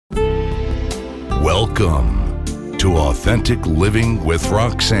Welcome to Authentic Living with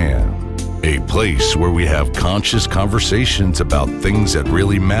Roxanne, a place where we have conscious conversations about things that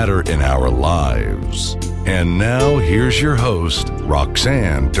really matter in our lives. And now, here's your host,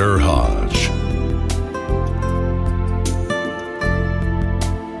 Roxanne Derhaj.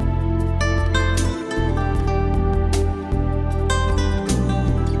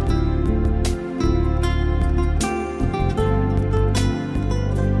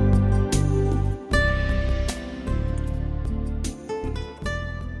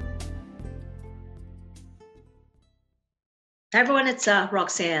 Hi everyone, it's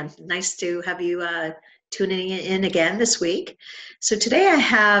Roxanne. Nice to have you tuning in again this week. So today I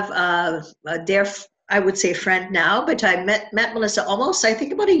have a dear, I would say friend now, but I met Melissa almost, I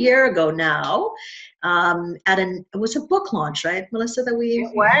think about a year ago now, it was a book launch, right, Melissa, that we...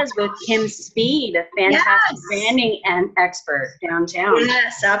 It was with Kim Speed, a fantastic branding and expert downtown.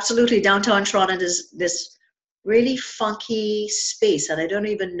 Yes, absolutely. Downtown Toronto is this really funky space, and I don't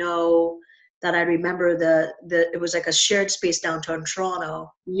even know that I remember it was like a shared space downtown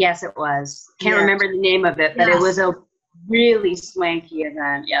Toronto. Yes, it was. Can't remember the name of it, but it was a really swanky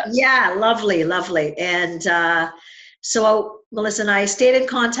event. Yes. Yeah, lovely. And so Melissa and I stayed in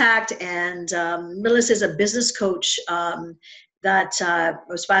contact, and Melissa is a business coach that I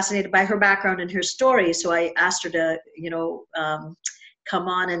was fascinated by her background and her story. So I asked her to, come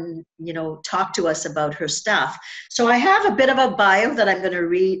on and, talk to us about her stuff. So I have a bit of a bio that I'm going to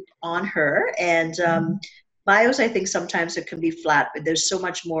read on her, and bios, I think sometimes it can be flat, but there's so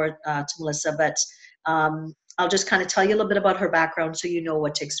much more to Melissa, but I'll just kind of tell you a little bit about her background so you know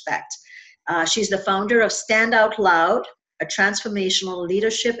what to expect. She's the founder of Stand Out Loud, a transformational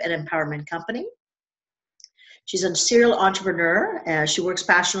leadership and empowerment company. She's a serial entrepreneur. She works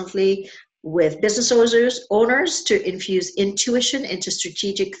passionately with business owners to infuse intuition into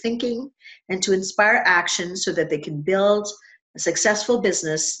strategic thinking and to inspire action so that they can build a successful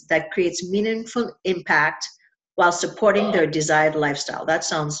business that creates meaningful impact while supporting their desired lifestyle. That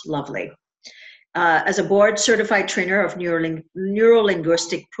sounds lovely. As a board certified trainer of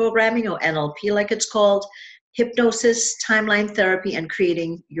Neuro-Linguistic Programming, or NLP like it's called, hypnosis, timeline therapy, and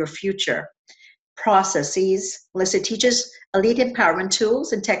creating your future processes. Melissa teaches elite empowerment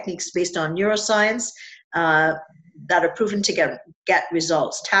tools and techniques based on neuroscience that are proven to get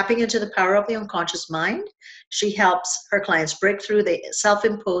results. Tapping into the power of the unconscious mind, she helps her clients break through the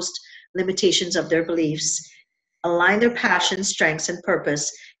self-imposed limitations of their beliefs, align their passions, strengths, and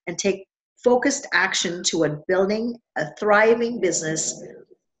purpose, and take focused action toward building a thriving business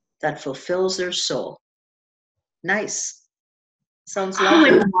that fulfills their soul. Nice. Sounds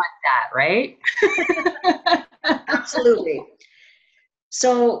lovely. Who wouldn't want that, right? Absolutely.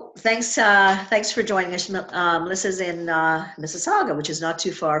 So thanks for joining us. Melissa's in Mississauga, which is not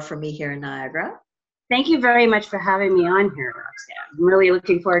too far from me here in Niagara. Thank you very much for having me on here, Roxanne. I'm really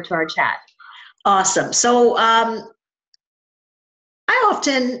looking forward to our chat. Awesome. So I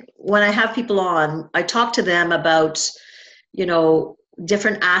often, when I have people on, I talk to them about,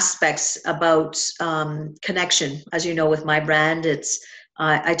 different aspects about connection. As you know, with my brand,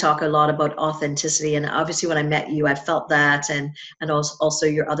 I talk a lot about authenticity, and obviously when I met you, I felt that, and also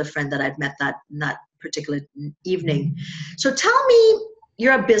your other friend that I've met that particular evening. So tell me,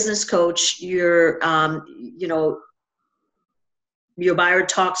 you're a business coach. Your bio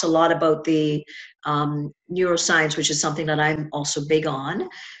talks a lot about the neuroscience, which is something that I'm also big on.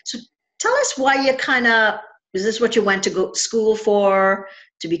 So tell us why is this what you went to school for,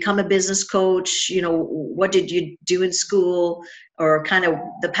 to become a business coach? What did you do in school, or kind of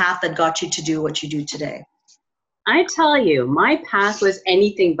the path that got you to do what you do today? I tell you, my path was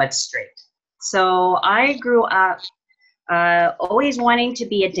anything but straight. So I grew up always wanting to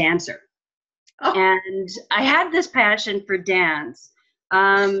be a dancer. Oh. And I had this passion for dance.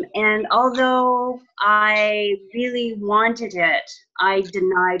 And although I really wanted it, I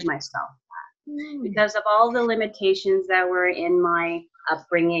denied myself because of all the limitations that were in my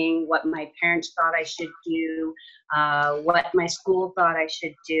upbringing, what my parents thought I should do, what my school thought I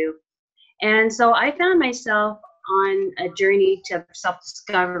should do. And so I found myself on a journey to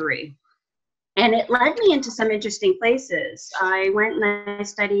self-discovery. And it led me into some interesting places. I went and I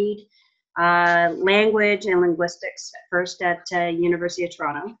studied language and linguistics, first at University of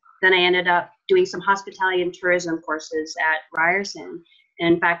Toronto. Then I ended up doing some hospitality and tourism courses at Ryerson.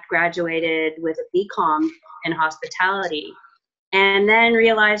 In fact, graduated with a BCom in hospitality, and then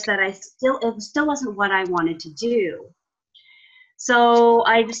realized that it still wasn't what I wanted to do. So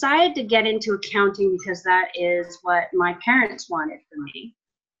I decided to get into accounting because that is what my parents wanted for me.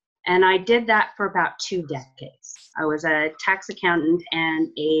 And I did that for about 2 decades. I was a tax accountant and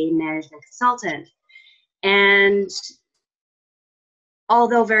a management consultant. And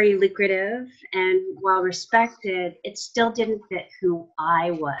although very lucrative and well respected, it still didn't fit who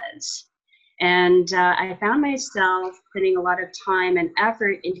I was. And I found myself putting a lot of time and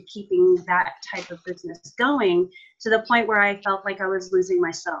effort into keeping that type of business going, to the point where I felt like I was losing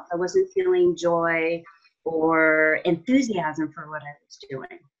myself. I wasn't feeling joy or enthusiasm for what I was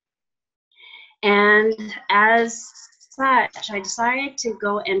doing. And as such, I decided to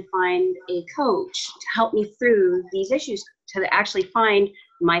go and find a coach to help me through these issues, to actually find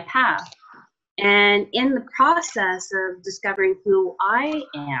my path. And in the process of discovering who I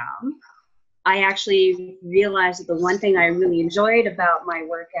am, I actually realized that the one thing I really enjoyed about my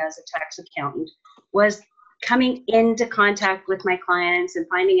work as a tax accountant was coming into contact with my clients and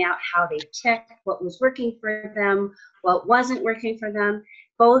finding out how they tick, what was working for them, what wasn't working for them,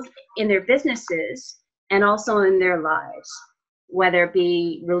 both in their businesses and also in their lives, whether it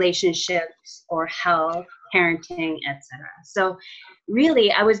be relationships or health, parenting, etc. So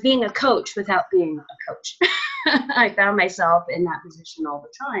really, I was being a coach without being a coach. I found myself in that position all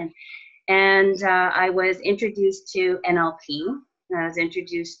the time. And I was introduced to NLP. I was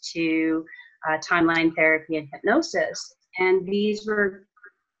introduced to timeline therapy and hypnosis. And these were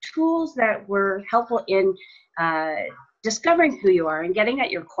tools that were helpful in discovering who you are and getting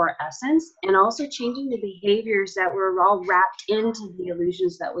at your core essence, and also changing the behaviors that were all wrapped into the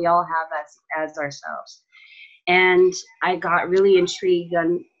illusions that we all have as ourselves. And I got really intrigued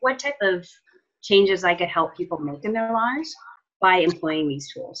on what type of changes I could help people make in their lives by employing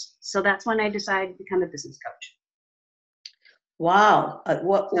these tools. So that's when I decided to become a business coach. Wow.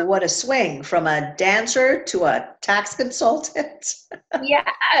 What a swing from a dancer to a tax consultant. Yeah,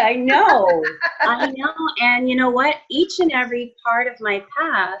 I know. I know. And you know what? Each and every part of my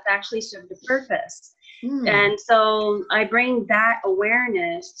path actually served a purpose. And so I bring that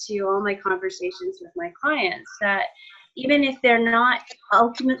awareness to all my conversations with my clients, that even if they're not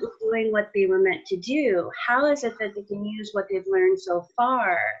ultimately doing what they were meant to do, how is it that they can use what they've learned so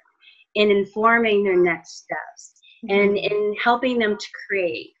far in informing their next steps and in helping them to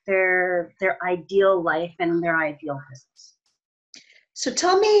create their ideal life and their ideal business? So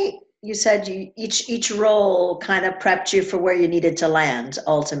tell me, you said each role kind of prepped you for where you needed to land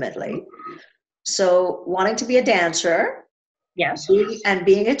ultimately. So wanting to be a dancer, yes, and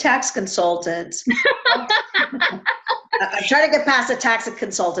being a tax consultant. I'm trying to get past a tax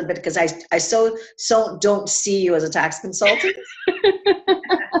consultant, but because I so don't see you as a tax consultant,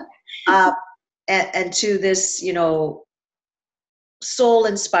 and to this, soul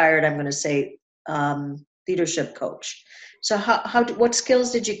inspired, I'm going to say, leadership coach. So what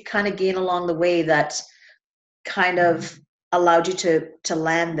skills did you kind of gain along the way that kind of allowed you to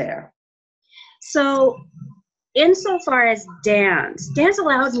land there? So insofar as dance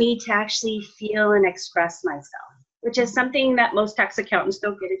allowed me to actually feel and express myself, which is something that most tax accountants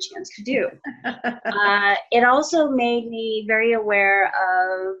don't get a chance to do. It also made me very aware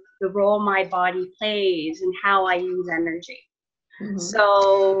of the role my body plays and how I use energy.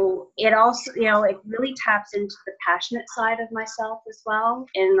 So it also, it really taps into the passionate side of myself as well,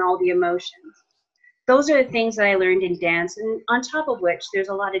 and all the emotions. Those are the things that I learned in dance, and on top of which there's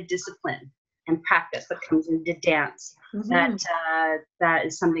a lot of discipline and practice that comes into dance. That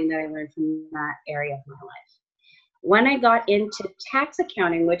is something that I learned from that area of my life. When I got into tax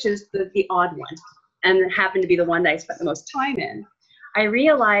accounting, which is the odd one, and happened to be the one that I spent the most time in, I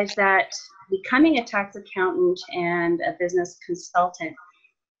realized that becoming a tax accountant and a business consultant,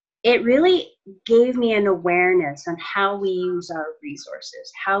 it really gave me an awareness on how we use our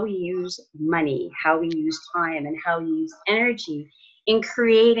resources, how we use money, how we use time, and how we use energy in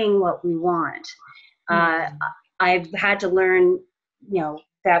creating what we want. I've had to learn,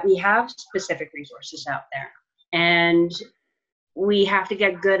 that we have specific resources out there, and we have to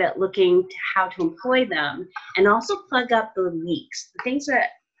get good at looking to how to employ them, and also plug up the leaks, the things that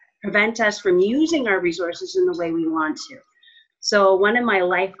prevent us from using our resources in the way we want to. So one of my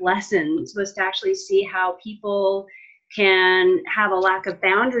life lessons was to actually see how people can have a lack of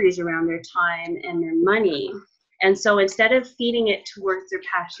boundaries around their time and their money. And so instead of feeding it towards their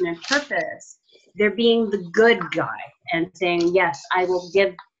passion and purpose, they're being the good guy and saying, yes, I will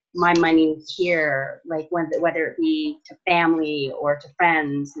give my money here, like whether it be to family or to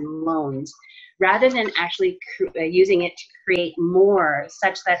friends and loans, rather than actually using it to create more,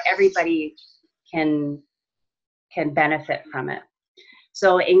 such that everybody can benefit from it.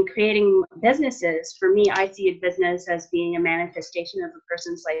 So in creating businesses, for me, I see a business as being a manifestation of a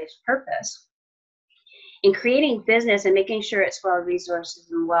person's life's purpose. in creating business and making sure it's well resourced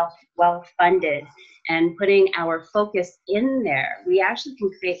and well funded and putting our focus in there, we actually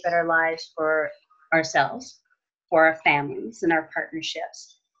can create better lives for ourselves, for our families and our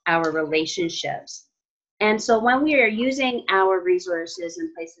partnerships, our relationships. And so when we are using our resources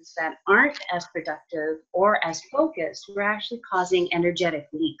in places that aren't as productive or as focused, we're actually causing energetic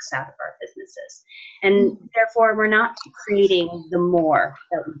leaks out of our businesses. And therefore, we're not creating the more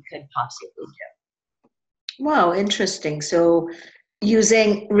that we could possibly do. Wow, interesting. So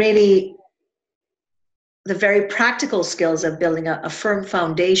using really the very practical skills of building a firm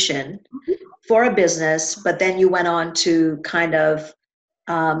foundation for a business, but then you went on to kind of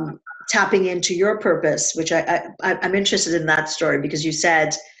tapping into your purpose, which I'm interested in that story, because you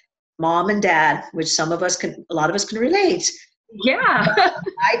said mom and dad, which a lot of us can relate. Yeah.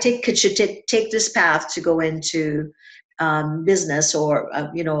 should take this path to go into business or,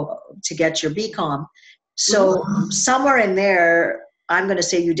 to get your BCom. So somewhere in there, I'm going to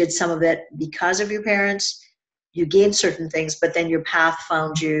say you did some of it because of your parents. You gained certain things, but then your path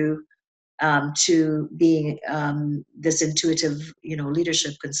found you to being this intuitive,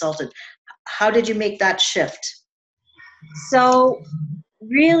 leadership consultant. How did you make that shift? So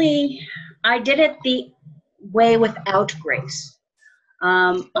really, I did it the way without grace.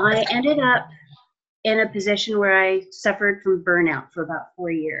 I ended up in a position where I suffered from burnout for about 4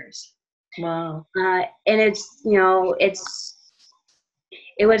 years. Wow. And it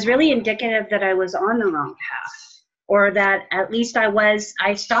was really indicative that I was on the wrong path, or that at least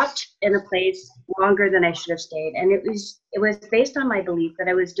I stopped in a place longer than I should have stayed. And it was based on my belief that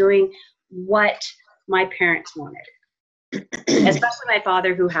I was doing what my parents wanted, especially my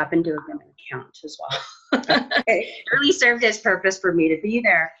father, who happened to have been an accountant as well. It really served his purpose for me to be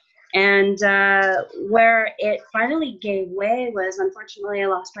there. And where it finally gave way was, unfortunately, I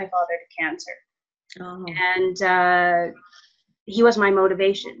lost my father to cancer. Oh. And he was my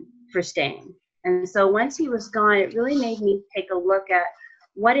motivation for staying. And so once he was gone, it really made me take a look at,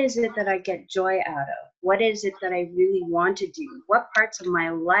 what is it that I get joy out of? What is it that I really want to do? What parts of my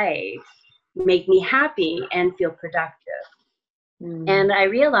life make me happy and feel productive? And I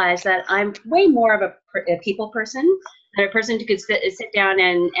realized that I'm way more of a people person, than a person who could sit down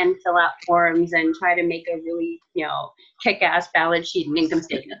and fill out forms and try to make a really, kick-ass balance sheet and income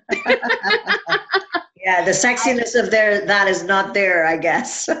statement. Yeah, the sexiness of that is not there, I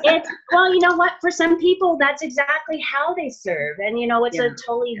guess. Well, you know what? For some people, that's exactly how they serve. And, it's a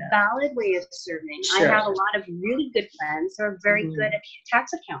totally valid way of serving. Sure. I have a lot of really good friends who are very good at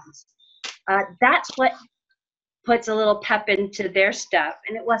tax accountants. That's what puts a little pep into their stuff,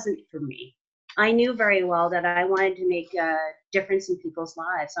 and it wasn't for me. I knew very well that I wanted to make a difference in people's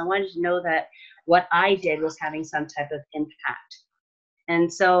lives. I wanted to know that what I did was having some type of impact.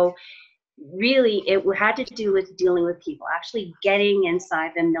 And so really it had to do with dealing with people, actually getting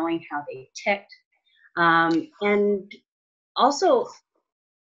inside them, knowing how they ticked, and also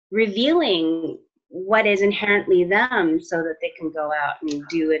revealing what is inherently them so that they can go out and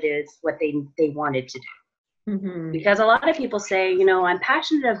do what they wanted to do. Mm-hmm. Because a lot of people say, I'm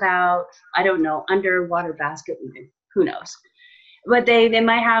passionate about, I don't know, underwater basket weaving. Who knows? But they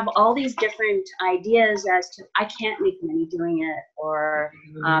might have all these different ideas as to, I can't make money doing it, or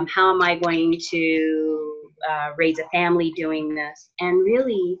how am I going to raise a family doing this? And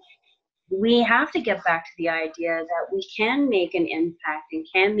really, we have to get back to the idea that we can make an impact and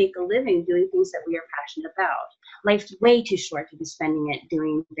can make a living doing things that we are passionate about. Life's way too short to be spending it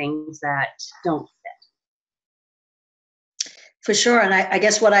doing things that don't fit. For sure. And I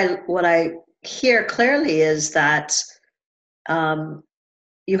guess what I hear clearly is that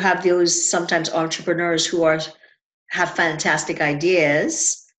you have those sometimes entrepreneurs who have fantastic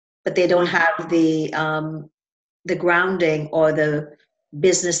ideas, but they don't have the grounding or the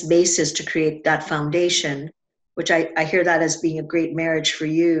business basis to create that foundation, which I hear that as being a great marriage for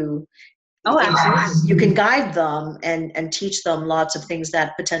you. Oh, absolutely. You can guide them and teach them lots of things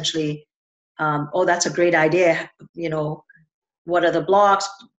that potentially, that's a great idea, what are the blocks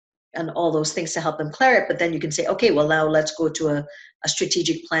and all those things to help them clear it. But then you can say, okay, well, now let's go to a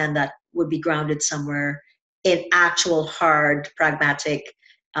strategic plan that would be grounded somewhere in actual hard, pragmatic,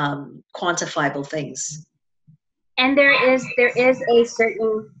 quantifiable things. And there is a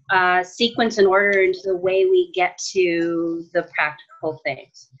certain sequence and order into the way we get to the practical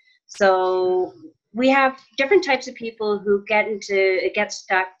things. So we have different types of people who get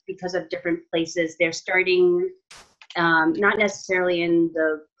stuck because of different places. They're starting not necessarily in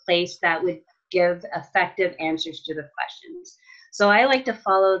the place that would give effective answers to the questions. So I like to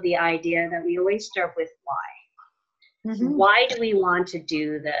follow the idea that we always start with why. Mm-hmm. Why do we want to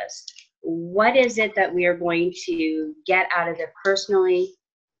do this? what is it that we are going to get out of it personally?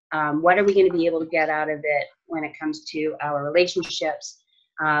 What are we going to be able to get out of it when it comes to our relationships,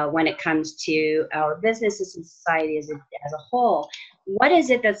 when it comes to our businesses and society as a whole? What is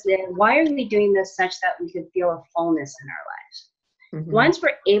it that's there? Why are we doing this such that we could feel a fullness in our lives? Mm-hmm. Once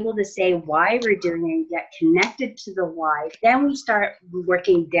we're able to say why we're doing it and get connected to the why, then we start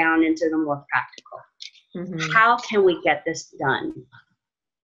working down into the more practical. Mm-hmm. How can we get this done?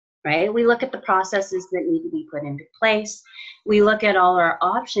 Right? We look at the processes that need to be put into place. We look at all our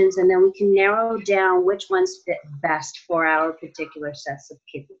options, and then we can narrow down which ones fit best for our particular sets of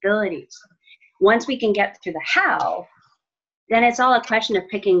capabilities. Once we can get to the how, then it's all a question of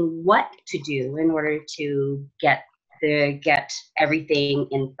picking what to do in order to get everything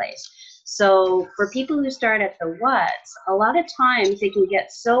in place. So for people who start at the what's, a lot of times they can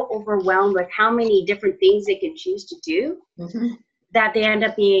get so overwhelmed with how many different things they can choose to do, mm-hmm. that they end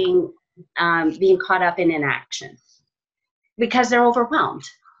up being caught up in inaction because they're overwhelmed.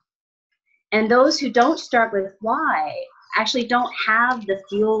 And those who don't start with why actually don't have the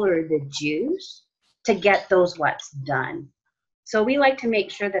fuel or the juice to get those what's done. So we like to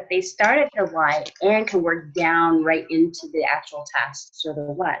make sure that they start at the why and can work down right into the actual tasks or the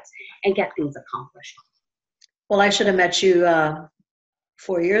what's and get things accomplished. Well, I should have met you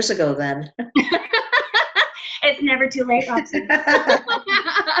 4 years ago then. It's never too late, Roxanne.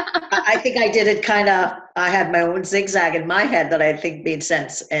 I think I did it I had my own zigzag in my head that I think made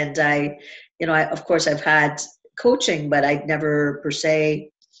sense. And of course I've had coaching, but I'd never per se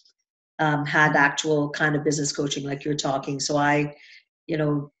had actual kind of business coaching like you're talking. So I,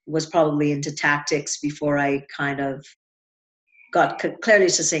 was probably into tactics before I kind of got clearly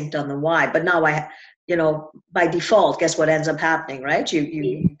succinct on the why. But now by default, guess what ends up happening, right?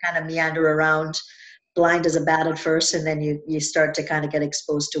 You kind of meander around blind as a bat at first, and then you start to kind of get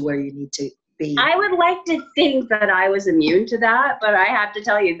exposed to where you need to be. I would like to think that I was immune to that, but I have to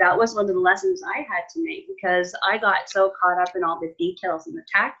tell you, that was one of the lessons I had to make, because I got so caught up in all the details and the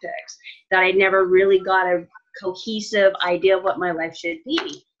tactics that I never really got a cohesive idea of what my life should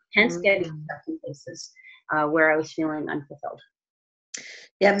be, hence mm-hmm. getting stuck in places where I was feeling unfulfilled.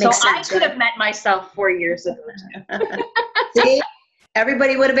 Yeah, it makes sense. I could have met myself 4 years ago. See?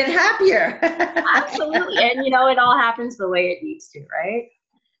 Everybody would have been happier. Absolutely. And, it all happens the way it needs to, right?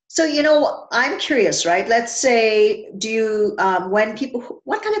 So, I'm curious, right? Let's say, do you,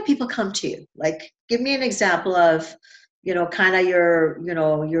 what kind of people come to you? Like, give me an example of, kind of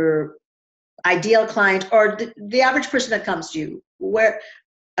your ideal client, or the average person that comes to you. Where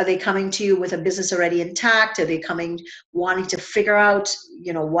are they coming to you with a business already intact? Are they coming wanting to figure out,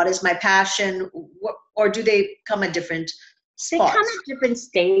 what is my passion? Or do they come at different spots? They come at different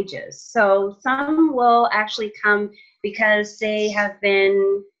stages. So some will actually come because they have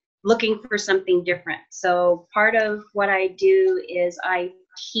been looking for something different. So part of what I do is I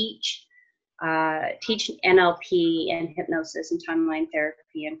teach NLP and hypnosis and timeline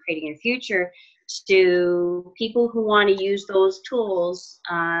therapy and creating your future to people who want to use those tools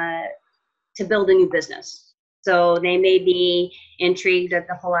to build a new business. So they may be intrigued at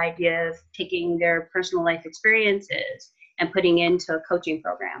the whole idea of taking their personal life experiences and putting into a coaching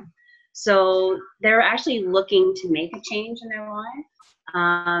program. So they're actually looking to make a change in their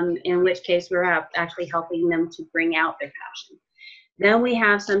life, in which case we're actually helping them to bring out their passion. Then we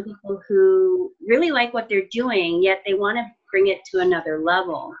have some people who really like what they're doing, yet they want to bring it to another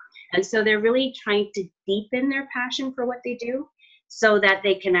level. And so they're really trying to deepen their passion for what they do so that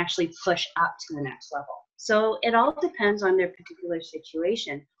they can actually push up to the next level. So it all depends on their particular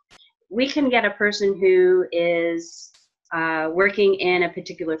situation. We can get a person who is working in a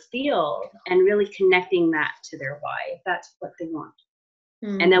particular field and really connecting that to their why, if that's what they want.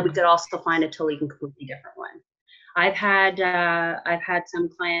 Mm-hmm. And then we could also find a totally completely different one. I've had some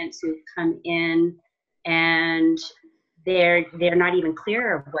clients who've come in and they're not even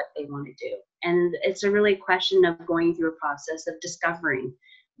clear of what they want to do. And it's a really question of going through a process of discovering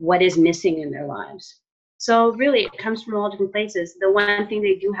what is missing in their lives. So really it comes from all different places. The one thing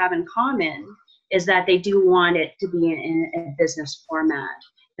they do have in common is that they do want it to be in a business format.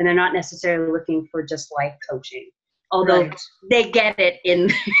 And they're not necessarily looking for just life coaching, although right. They get it in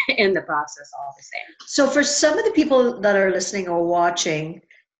the process all the same. So for some of the people that are listening or watching,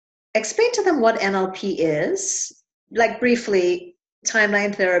 explain to them what NLP is, like briefly,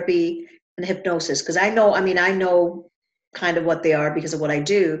 timeline therapy and hypnosis, because I know kind of what they are because of what I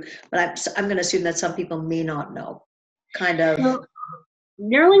do, but I'm going to assume that some people may not know. Well,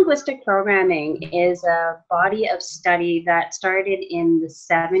 Neuro-Linguistic Programming is a body of study that started in the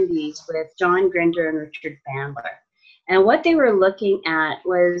 70s with John Grinder and Richard Bandler. And what they were looking at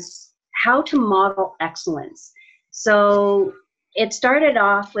was how to model excellence. So it started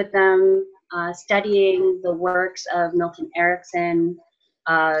off with them studying the works of Milton Erickson,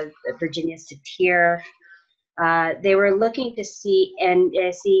 Virginia Satir. They were looking to see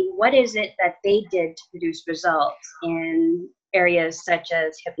what is it that they did to produce results in areas such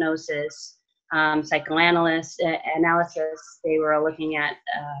as hypnosis, psychoanalysis. They were looking at,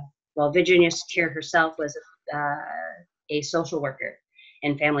 Virginia Satir herself was a social worker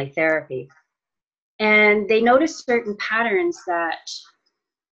in family therapy. And they noticed certain patterns that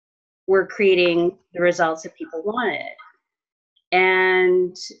were creating the results that people wanted.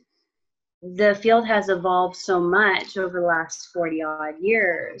 And the field has evolved so much over the last 40 odd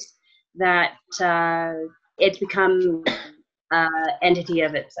years that it's become an entity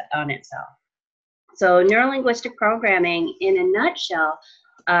on itself. So neuro-linguistic programming, in a nutshell,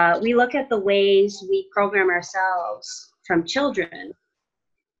 we look at the ways we program ourselves from children,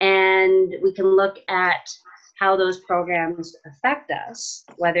 and we can look at how those programs affect us,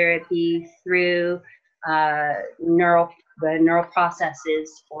 whether it be through the neural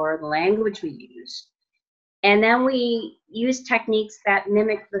processes or the language we use. And then we use techniques that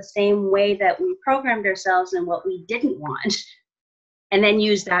mimic the same way that we programmed ourselves and what we didn't want, and then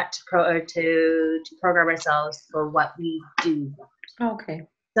use that to program ourselves for what we do want. Okay.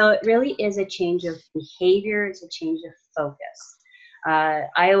 So it really is a change of behavior, it's a change of focus.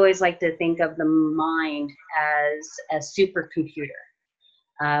 I always like to think of the mind as a supercomputer.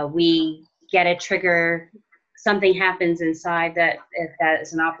 We get a trigger, something happens inside that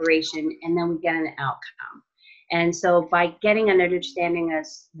is an operation, and then we get an outcome. And so by getting an understanding of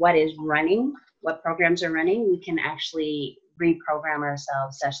what is running, what programs are running, we can actually reprogram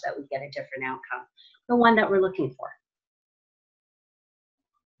ourselves such that we get a different outcome, the one that we're looking for.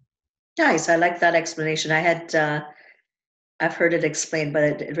 Nice. I like that explanation. I've heard it explained, but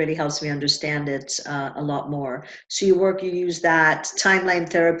it really helps me understand it a lot more. So you use that timeline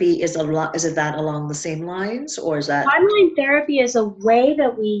therapy. Is it that along the same lines, or is that? Timeline therapy is a way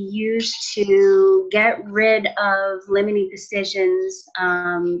that we use to get rid of limiting decisions,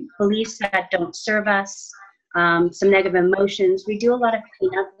 beliefs that don't serve us, some negative emotions. We do a lot of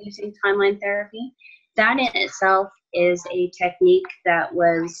cleanup using timeline therapy. That in itself is a technique that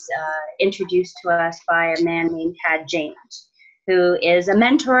was introduced to us by a man named Tad James, who is a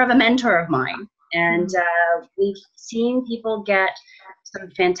mentor of mine. And we've seen people get some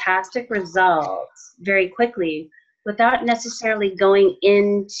fantastic results very quickly without necessarily going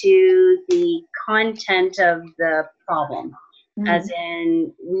into the content of the problem. As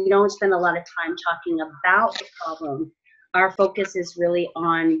in, we don't spend a lot of time talking about the problem. Our focus is really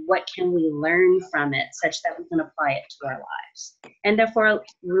on what can we learn from it such that we can apply it to our lives and therefore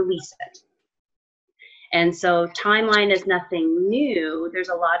release it. And so timeline is nothing new. There's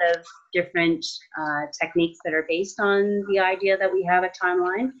a lot of different techniques that are based on the idea that we have a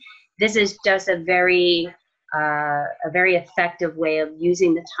timeline. This is just a very effective way of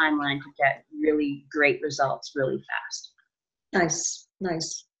using the timeline to get really great results really fast. Nice.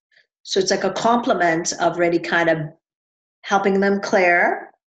 So it's like a complement of really kind of helping them clear.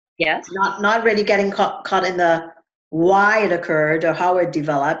 Yes. Not really getting caught in the why it occurred or how it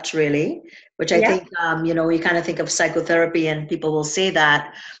developed, really, which I think, we kind of think of psychotherapy and people will say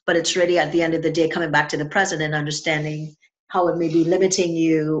that, but it's really at the end of the day coming back to the present and understanding how it may be limiting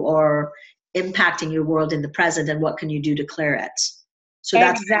you or impacting your world in the present and what can you do to clear it. So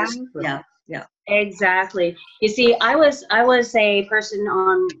exactly. Yeah. Exactly. You see, I was a person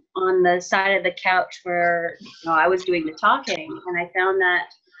on the side of the couch where I was doing the talking, and I found that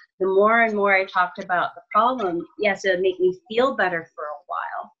the more and more I talked about the problem, yes, it would make me feel better for a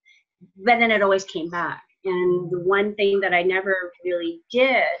while, but then it always came back. And the one thing that I never really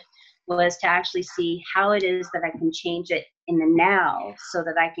did was to actually see how it is that I can change it in the now so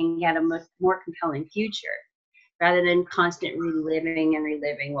that I can get a much more compelling future rather than constantly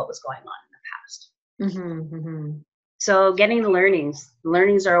reliving what was going on. So getting the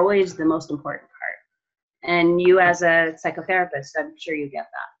learnings are always the most important part. And you as a psychotherapist, I'm sure you get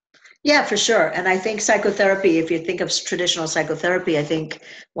that. Yeah, for sure. And I think psychotherapy, if you think of traditional psychotherapy, I think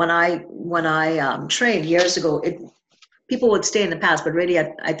when I trained years ago, people would stay in the past, but really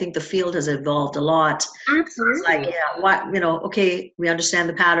I think the field has evolved a lot. Absolutely. It's like, okay, we understand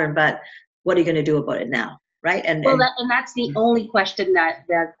the pattern, but what are you going to do about it now? Right. And that's the only question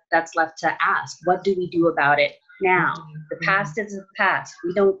that's left to ask. What do we do about it now? The past is the past.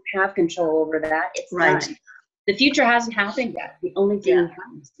 We don't have control over that. It's right. done. The future hasn't happened yet. The only thing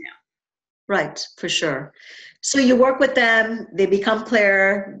happens now. Right, for sure. So you work with them, they become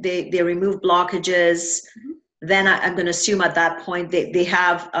clear, they remove blockages. then I'm going to assume at that point they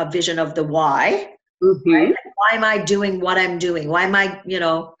have a vision of the why. Mm-hmm. Right? Like, why am I doing what I'm doing? Why am I,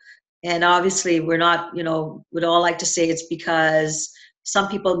 and obviously we're not, we'd all like to say it's because some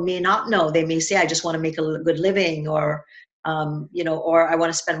people may not know. They may say, I just want to make a good living, or, or I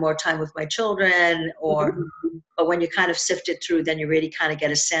want to spend more time with my children, or, Mm-hmm. but when you kind of sift it through, then you really kind of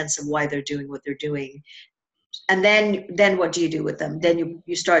get a sense of why they're doing what they're doing. And then what do you do with them? Then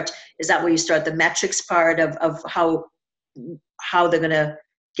you start, is that where you start the metrics part of how they're going to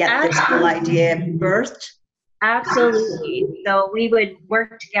get this whole idea birthed? Absolutely. So we would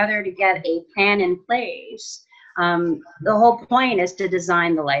work together to get a plan in place. The whole point is to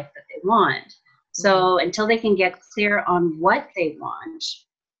design the life that they want. So until they can get clear on what they want,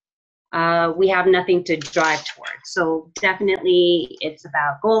 we have nothing to drive towards. So definitely it's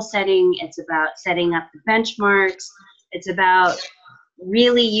about goal setting. It's about setting up the benchmarks. It's about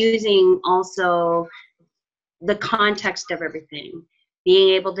really using also the context of everything,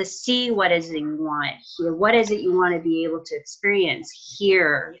 being able to see what is it you want here, what is it you want to be able to experience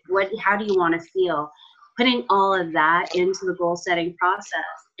here, how do you want to feel, putting all of that into the goal setting process.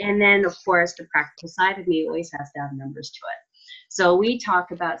 And then of course the practical side of me always has to have numbers to it. So we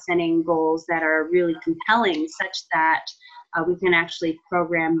talk about setting goals that are really compelling, such that we can actually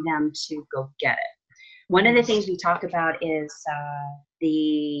program them to go get it. One of the things we talk about is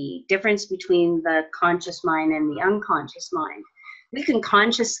the difference between the conscious mind and the unconscious mind. We can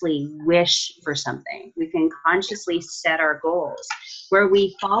consciously wish for something. We can consciously set our goals. Where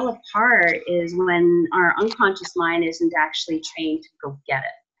we fall apart is when our unconscious mind isn't actually trained to go get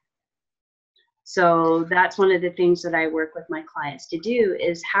it. So that's one of the things that I work with my clients to do,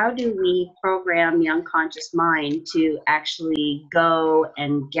 is how do we program the unconscious mind to actually go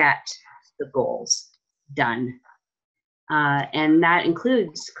and get the goals done. And that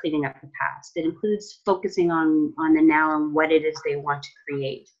includes cleaning up the past. It includes focusing on the now and what it is they want to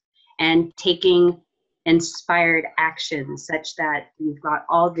create, and taking inspired action such that you've got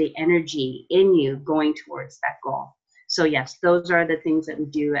all the energy in you going towards that goal. So yes, those are the things that we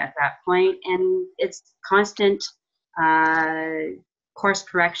do at that point. And it's constant course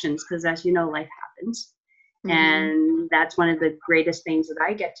corrections, because as you know, life happens. Mm-hmm. And that's one of the greatest things that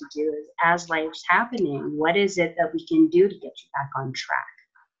I get to do is, as life's happening, what is it that we can do to get you back on track?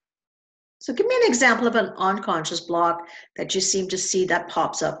 So give me an example of an unconscious block that you seem to see that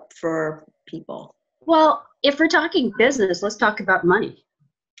pops up for people. Well, if we're talking business, let's talk about money.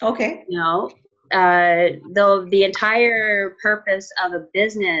 Okay. Though the entire purpose of a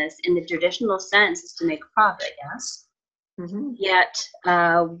business in the traditional sense is to make a profit, yes? Mm-hmm. Yet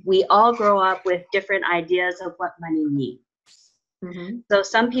we all grow up with different ideas of what money means. Mm-hmm. So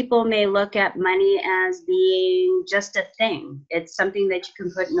some people may look at money as being just a thing. It's something that you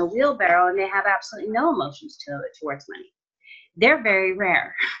can put in a wheelbarrow, and they have absolutely no emotions towards money. They're very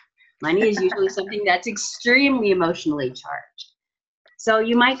rare. Money is usually something that's extremely emotionally charged. So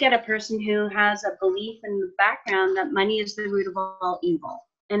you might get a person who has a belief in the background that money is the root of all evil.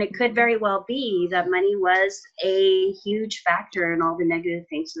 And it could very well be that money was a huge factor in all the negative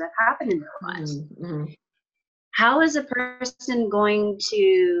things that happen in their lives. Mm-hmm. How is a person going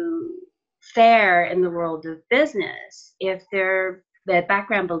to fare in the world of business if their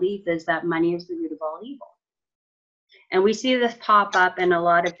background belief is that money is the root of all evil? And we see this pop up in a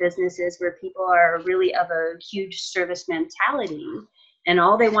lot of businesses where people are really of a huge service mentality, and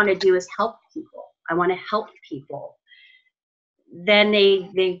all they want to do is help people. I want to help people. Then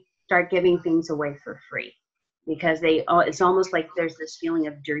they start giving things away for free, because it's almost like there's this feeling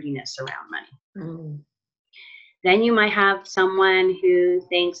of dirtiness around money. Mm. Then you might have someone who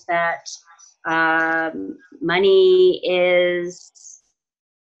thinks that money is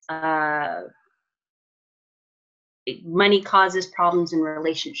money causes problems in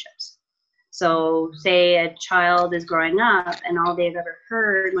relationships. So say a child is growing up and all they've ever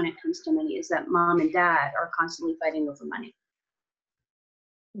heard when it comes to money is that mom and dad are constantly fighting over money.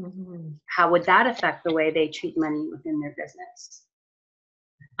 Mm-hmm. How would that affect the way they treat money within their business?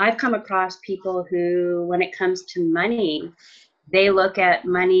 I've come across people who, when it comes to money, they look at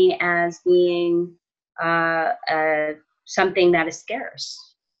money as being something that is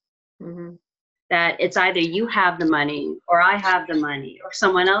scarce. Mm-hmm. That it's either you have the money, or I have the money, or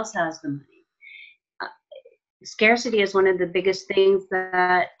someone else has the money. Scarcity is one of the biggest things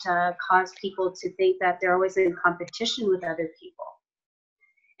that cause people to think that they're always in competition with other people.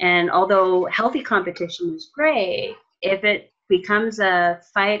 And although healthy competition is great, if it becomes a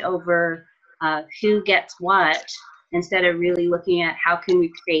fight over who gets what, instead of really looking at how can we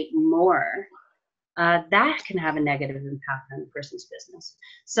create more, that can have a negative impact on a person's business.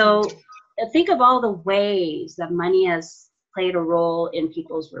 So think of all the ways that money has played a role in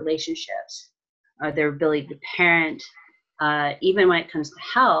people's relationships, their ability to parent, even when it comes to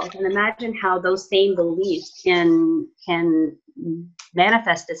health, and imagine how those same beliefs can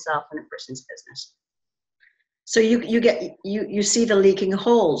manifest itself in a person's business. So you see the leaking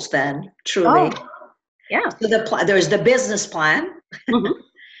holes then, truly. Oh, yeah. So there's the business plan, Mm-hmm.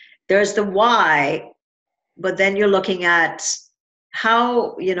 there's the why, but then you're looking at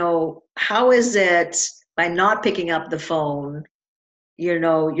how is it by not picking up the phone, you're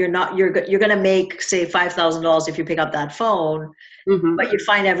going to make, say, $5,000 if you pick up that phone, Mm-hmm. but you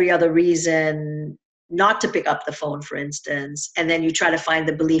find every other reason not to pick up the phone, for instance, and then you try to find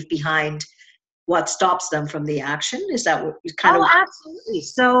the belief behind what stops them from the action. Is that what you kind of? Absolutely.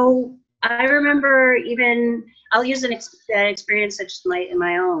 So I remember I'll use an experience such as in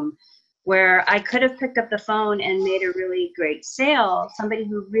my own, where I could have picked up the phone and made a really great sale, somebody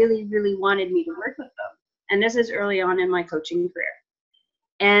who really, really wanted me to work with them. And this is early on in my coaching career.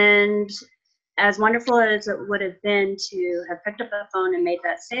 And as wonderful as it would have been to have picked up the phone and made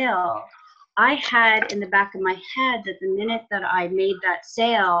that sale, I had in the back of my head that the minute that I made that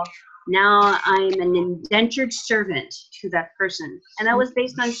sale, now I'm an indentured servant to that person. And that was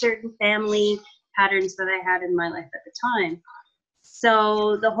based on certain family patterns that I had in my life at the time.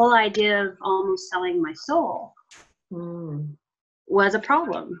 So the whole idea of almost selling my soul was a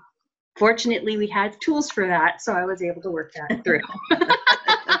problem. Fortunately, we had tools for that, so I was able to work that through.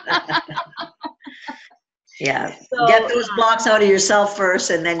 Yeah. So, get those blocks out of yourself first,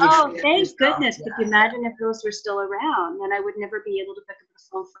 and then you. Oh, thank goodness! Yeah. Could you imagine if those were still around? Then I would never be able to pick up the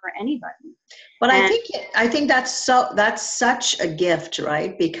phone for anybody. But I think that's such a gift,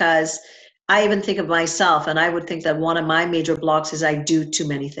 right? Because I even think of myself, and I would think that one of my major blocks is I do too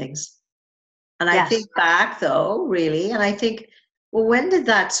many things. And I think back, though, really, and I think, well, when did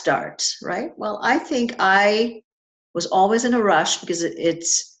that start, right? Well, I think I was always in a rush because it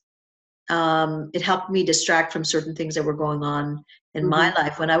helped me distract from certain things that were going on in my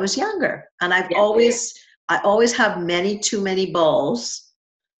life when I was younger. And I always have too many balls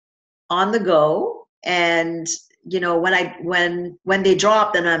on the go. And, when they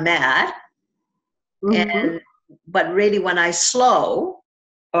drop, then I'm mad. But really when I slow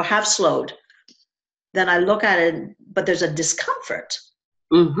or have slowed, then I look at it, but there's a discomfort,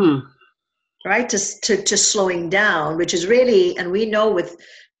 right? To slowing down, which is really, and we know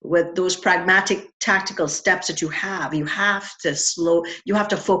with those pragmatic tactical steps that you have to slow, you have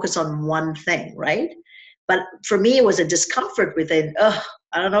to focus on one thing, right? But for me, it was a discomfort within, I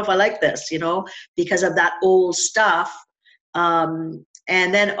don't know if I like this, because of that old stuff. And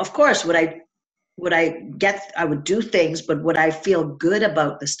then of course, I would do things, but would I feel good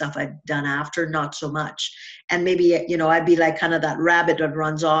about the stuff I'd done after? Not so much. And maybe, I'd be like kind of that rabbit that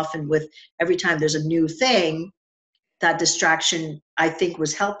runs off, and with every time there's a new thing, that distraction, I think,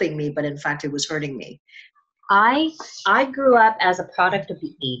 was helping me, but in fact, it was hurting me. I grew up as a product of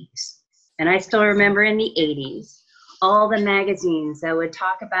the 80s. And I still remember in the 80s, all the magazines that would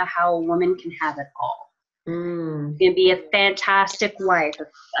talk about how a woman can have it all. You can be a fantastic wife,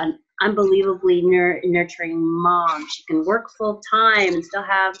 an unbelievably nurturing mom. She can work full time and still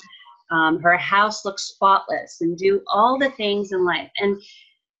have her house look spotless and do all the things in life. And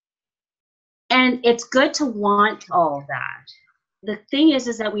it's good to want all that. The thing is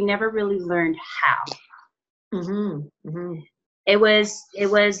that we never really learned how. It was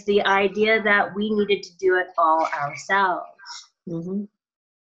the idea that we needed to do it all ourselves.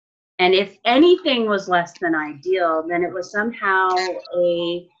 And if anything was less than ideal, then it was somehow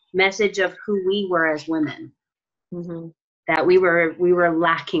a message of who we were as women, that we were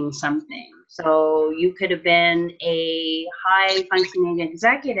lacking something. So you could have been a high functioning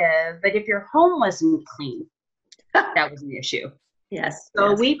executive, but if your home wasn't clean, that was an issue. Yes.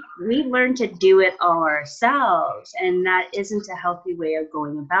 So we learned to do it all ourselves, and that isn't a healthy way of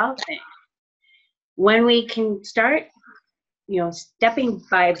going about things. When we can start, stepping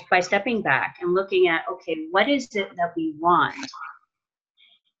back and looking at, okay, what is it that we want?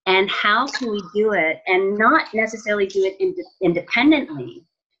 And how can we do it, and not necessarily do it independently,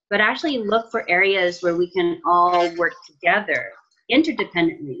 but actually look for areas where we can all work together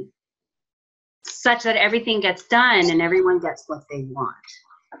interdependently, such that everything gets done and everyone gets what they want.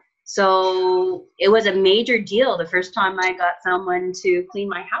 So it was a major deal the first time I got someone to clean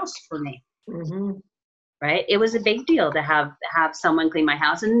my house for me. Right? It was a big deal to have someone clean my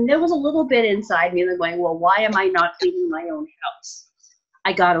house. And there was a little bit inside me that going, well, why am I not cleaning my own house?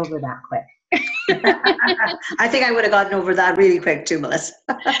 I got over that quick. I think I would have gotten over that really quick too, Melissa.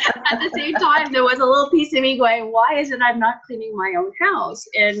 At the same time, there was a little piece of me going, why is it I'm not cleaning my own house?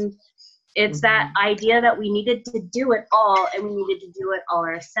 And It's that idea that we needed to do it all, and we needed to do it all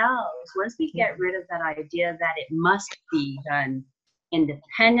ourselves. Once we get rid of that idea that it must be done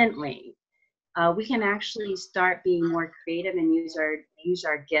independently, we can actually start being more creative and use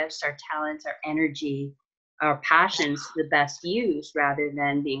our gifts, our talents, our energy, our passions to the best use, rather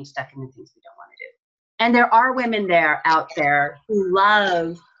than being stuck in the things we don't want to do. And there are women out there who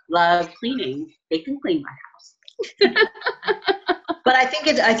love cleaning. They can clean my house. But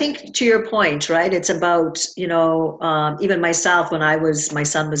I think to your point, right? It's about, even myself, when my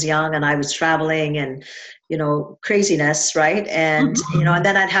son was young and I was traveling and, craziness, right? And, and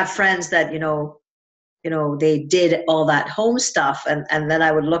then I'd have friends that, they did all that home stuff. And then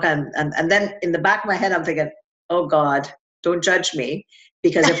I would look and then in the back of my head, I'm thinking, oh God, don't judge me.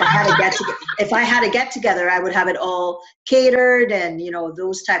 Because if I had to get together, I would have it all catered and,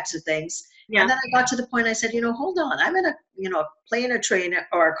 those types of things. Yeah. And then I got to the point, I said, hold on, I'm in a plane, a train,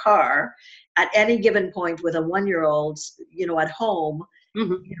 or a car at any given point with a 1-year-old, at home.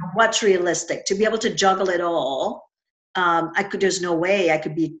 What's realistic to be able to juggle it all? There's no way I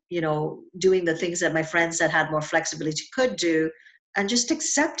could be, doing the things that my friends that had more flexibility could do, and just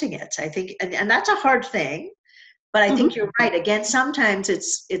accepting it. I think, and that's a hard thing, but I think you're right. Again, sometimes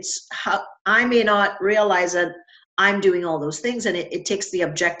it's how I may not realize that I'm doing all those things, and it takes the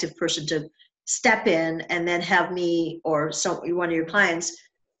objective person to step in and then have me or one of your clients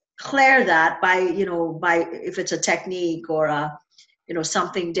clear that by if it's a technique or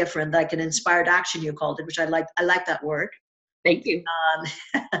something different, like an inspired action, you called it, which I like that word. Thank you.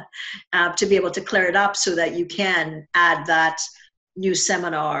 To be able to clear it up so that you can add that new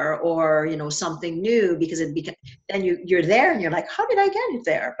seminar or something new, because then you're there and you're like, how did I get it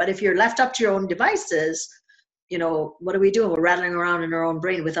there? But if you're left up to your own devices, what are we doing? We're rattling around in our own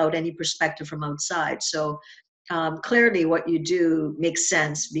brain without any perspective from outside. So clearly what you do makes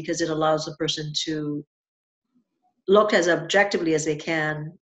sense, because it allows the person to look as objectively as they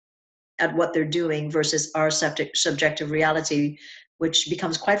can at what they're doing versus our subjective reality, which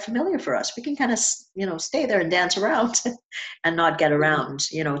becomes quite familiar for us. We can kind of, stay there and dance around and not get around,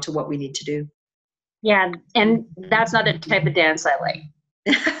 to what we need to do. Yeah, and that's not the type of dance I like.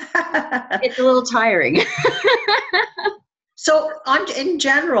 It's a little tiring. So in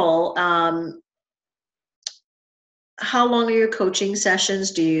general, how long are your coaching sessions?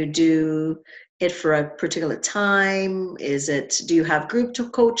 Do you do it for a particular time? Do you have group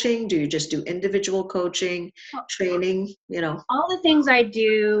coaching? Do you just do individual coaching, training? All the things I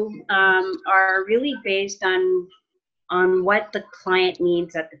do are really based on what the client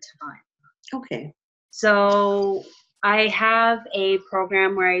needs at the time. Okay. So I have a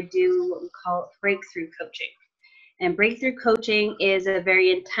program where I do what we call breakthrough coaching. And breakthrough coaching is a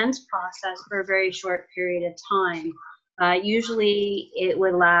very intense process for a very short period of time. Usually it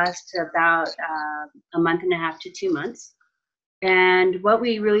would last about a month and a half to 2 months. And what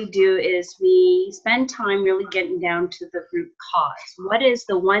we really do is we spend time really getting down to the root cause. What is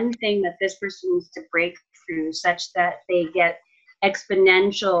the one thing that this person needs to break through such that they get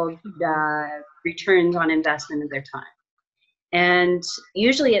exponential returns on investment of their time? And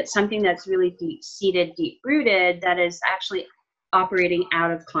usually it's something that's really deep-seated, deep-rooted, that is actually operating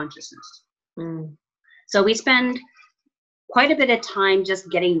out of consciousness. So we spend quite a bit of time just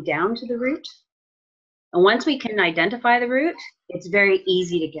getting down to the root. And once we can identify the root, it's very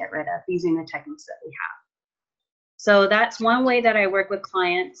easy to get rid of using the techniques that we have. So that's one way that I work with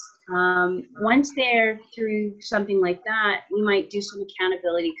clients. Once they're through something like that, we might do some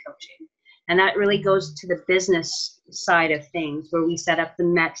accountability coaching. And that really goes to the business side of things, where we set up the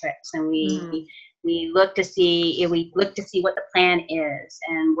metrics and we look to see what the plan is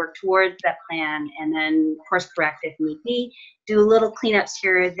and work towards that plan, and then course correct if need be, do little cleanups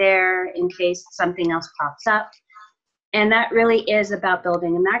here or there in case something else pops up. And that really is about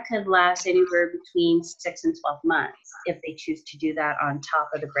building, and that could last anywhere between 6 and 12 months if they choose to do that on top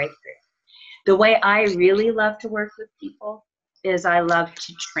of the breakthrough. The way I really love to work with people is I love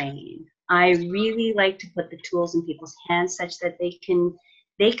to train. I really like to put the tools in people's hands such that they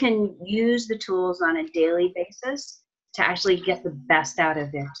can use the tools on a daily basis to actually get the best out of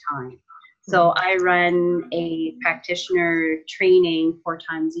their time. So I run a practitioner training 4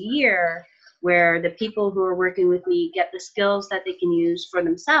 times a year, where the people who are working with me get the skills that they can use for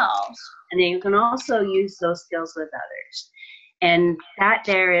themselves, and then you can also use those skills with others. And that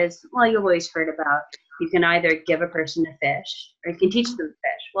there is, well, you've always heard about, you can either give a person a fish or you can teach them to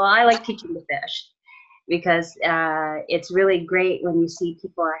fish. Well, I like teaching to fish, because it's really great when you see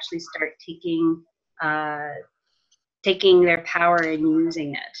people actually start taking their power and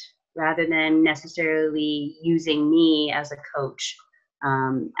using it, rather than necessarily using me as a coach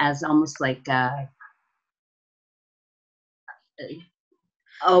as almost like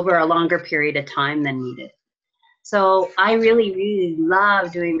over a longer period of time than needed. So I really, really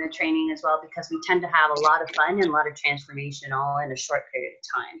love doing the training as well, because we tend to have a lot of fun and a lot of transformation all in a short period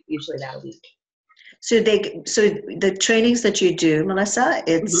of time, usually about a week. So the trainings that you do, Melissa,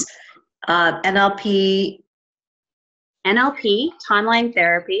 it's NLP, timeline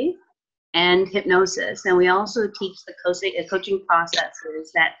therapy, and hypnosis. And we also teach the coaching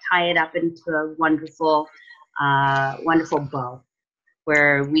processes that tie it up into a wonderful bow,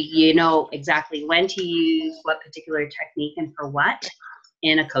 where you know exactly when to use what particular technique and for what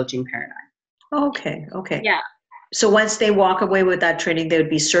in a coaching paradigm. Okay. Yeah. So once they walk away with that training, they would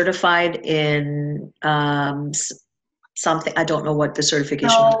be certified in something. I don't know what the certification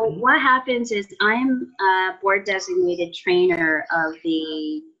is. So what happens is I'm a board designated trainer of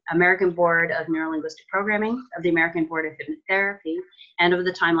the American Board of Neuro-Linguistic Programming, of the American Board of Hypnotherapy, and of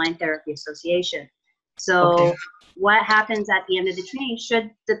the Timeline Therapy Association. So what happens at the end of the training,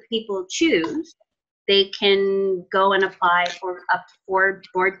 should the people choose, they can go and apply for up to 4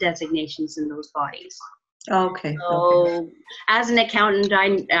 board designations in those bodies. Okay. So as an accountant,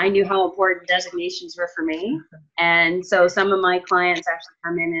 I knew how important designations were for me. And so some of my clients actually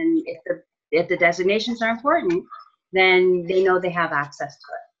come in, and if the designations are important, then they know they have access to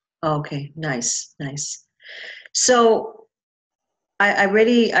it. Okay, nice. So I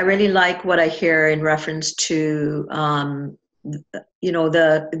really like what I hear in reference to the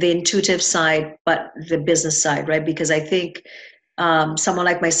intuitive side, but the business side, right? Because I think someone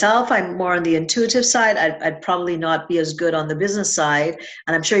like myself, I'm more on the intuitive side. I'd probably not be as good on the business side.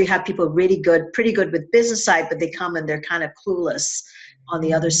 And I'm sure you have people pretty good with business side, but they come and they're kind of clueless on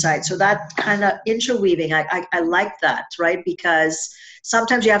the other side. So that kind of interweaving, I like that, right? Because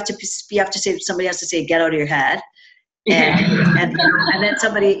sometimes you have to say, somebody has to say, get out of your head. And then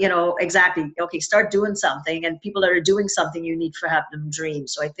somebody, exactly, okay, start doing something, and people that are doing something, you need to have them dream.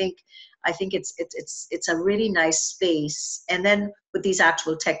 So I think it's a really nice space. And then with these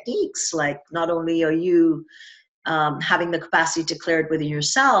actual techniques, like not only are you having the capacity to clear it within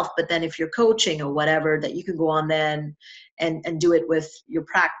yourself, but then if you're coaching or whatever, that you can go on then and do it with your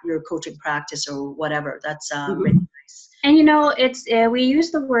coaching practice or whatever. That's really nice. And it's we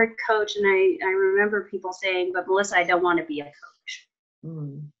use the word coach, and I remember people saying, but Melissa, I don't want to be a coach.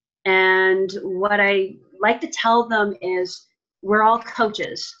 And what I like to tell them is, we're all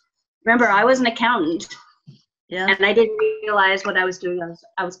coaches. Remember, I was an accountant, and I didn't realize what I was doing.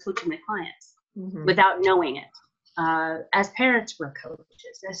 I was coaching my clients without knowing it. As parents, we're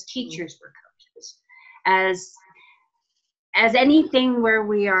coaches. As teachers, we're coaches. As anything where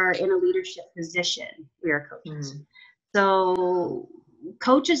we are in a leadership position, we are coaches. So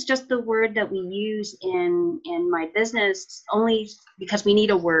coach is just the word that we use in my business, only because we need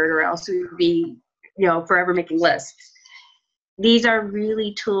a word, or else we would be, forever making lists. These are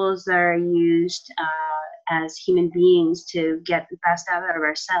really tools that are used as human beings to get the best out of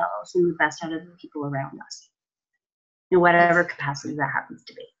ourselves and the best out of the people around us, in whatever capacity that happens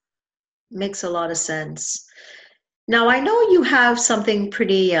to be. Makes a lot of sense. Now, I know you have something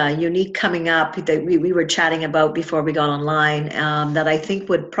pretty unique coming up that we were chatting about before we got online that I think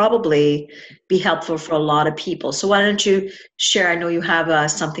would probably be helpful for a lot of people. So why don't you share? I know you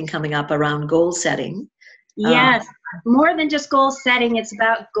have something coming up around goal setting. Yes, more than just goal setting, it's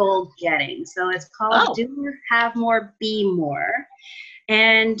about goal getting. So it's called Do More, Have More, Be More.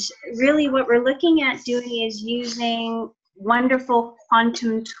 And really what we're looking at doing is using wonderful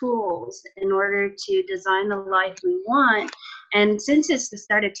quantum tools in order to design the life we want. And since it's the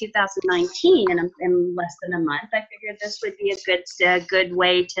start of 2019 and in less than a month, I figured this would be a good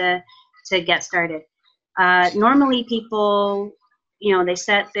way to get started. Normally people, they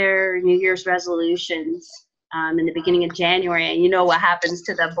set their New Year's resolutions in the beginning of January, and what happens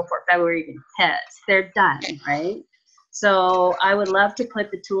to them before February even hits. They're done, right? So I would love to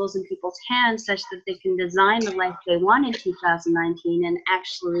put the tools in people's hands such that they can design the life they want in 2019 and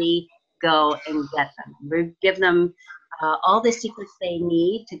actually go and get them. We give them all the secrets they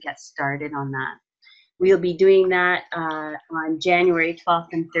need to get started on that. We'll be doing that on January 12th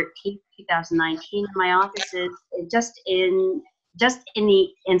and 13th, 2019. My office is just in the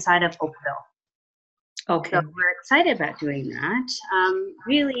inside of Oakville. Okay. So we're excited about doing that.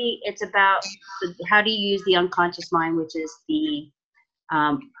 Really, it's about how do you use the unconscious mind, which is the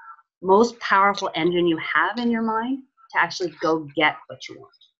most powerful engine you have in your mind to actually go get what you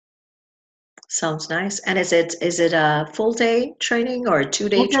want. Sounds nice. And is it a full day training or a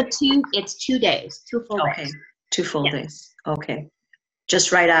 2-day? It's 2 days, 2 full days. Okay, 2 full days. Okay.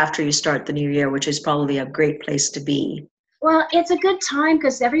 Just right after you start the new year, which is probably a great place to be. Well, it's a good time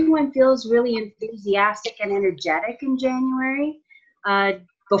because everyone feels really enthusiastic and energetic in January.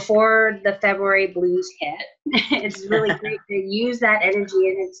 Before the February blues hit, it's really great to use that energy,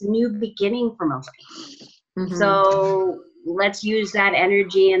 and it's a new beginning for most people. Mm-hmm. So let's use that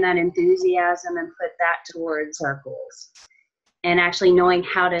energy and that enthusiasm and put that towards our goals, and actually knowing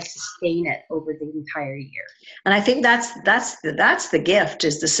how to sustain it over the entire year. And I think that's the gift,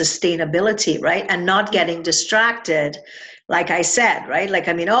 is the sustainability, right? And not getting distracted, like I said, right? Like,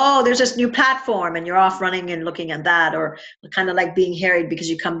 I mean, oh, there's this new platform and you're off running and looking at that, or kind of like being harried because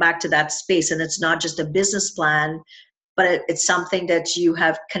you come back to that space and it's not just a business plan, but it's something that you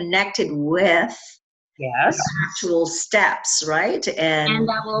have connected with. Yes. Actual steps, right? And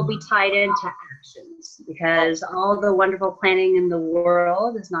that will be tied into actions, because all the wonderful planning in the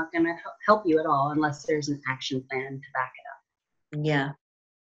world is not going to help you at all unless there's an action plan to back it up. Yeah,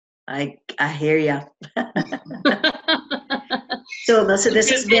 I hear you. So Melissa,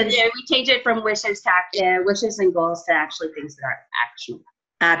 this has been... We change it from wishes and goals to actually things that are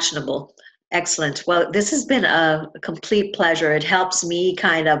actionable. Excellent. Well, this has been a complete pleasure. It helps me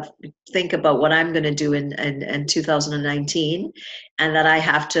kind of think about what I'm going to do in 2019, and that I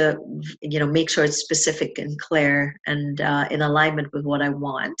have to, make sure it's specific and clear and in alignment with what I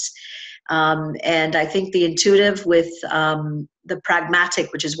want. And I think the intuitive with the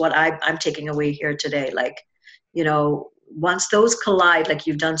pragmatic, which is what I'm taking away here today, like, once those collide, like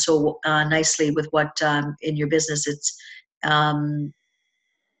you've done so nicely with what in your business, it's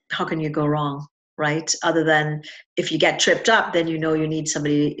how can you go wrong, right? Other than if you get tripped up, then you need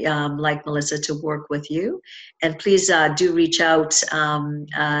somebody like Melissa to work with you. And please do reach out.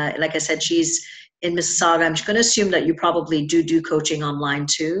 Like I said, she's in Mississauga. I'm going to assume that you probably do coaching online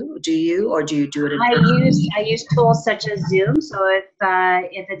too. Do you, or do you do it in person? I use tools such as Zoom. So if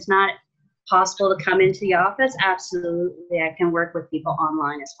it's not possible to come into the office, absolutely, I can work with people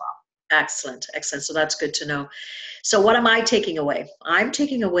online as well. Excellent. So that's good to know. So what am I taking away? I'm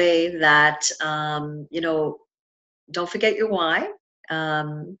taking away that, don't forget your why.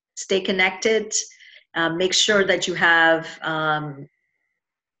 Stay connected. Make sure that you have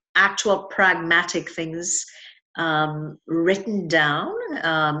actual pragmatic things written down.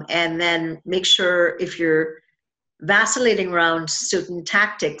 And then make sure, if you're vacillating around certain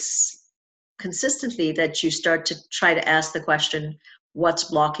tactics consistently, that you start to try to ask the question, what's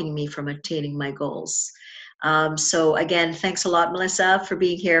blocking me from attaining my goals? So again, thanks a lot, Melissa, for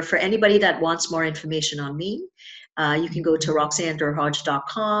being here. For anybody that wants more information on me, you can go to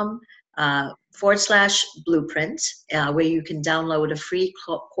roxannederhodge.com/blueprint, where you can download a free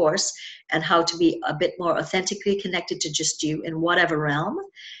course on how to be a bit more authentically connected to just you in whatever realm.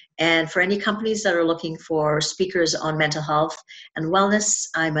 And for any companies that are looking for speakers on mental health and wellness,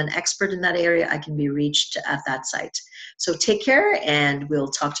 I'm an expert in that area. I can be reached at that site. So take care, and we'll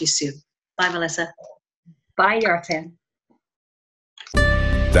talk to you soon. Bye, Melissa. Bye, Roxanne.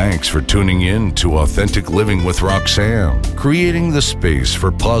 Thanks for tuning in to Authentic Living with Roxanne, creating the space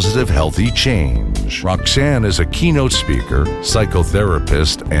for positive, healthy change. Roxanne is a keynote speaker,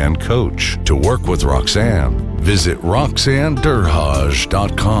 psychotherapist, and coach. To work with Roxanne, visit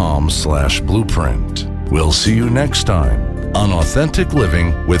roxannederhodge.com/blueprint. We'll see you next time on Authentic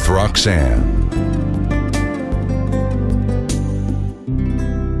Living with Roxanne.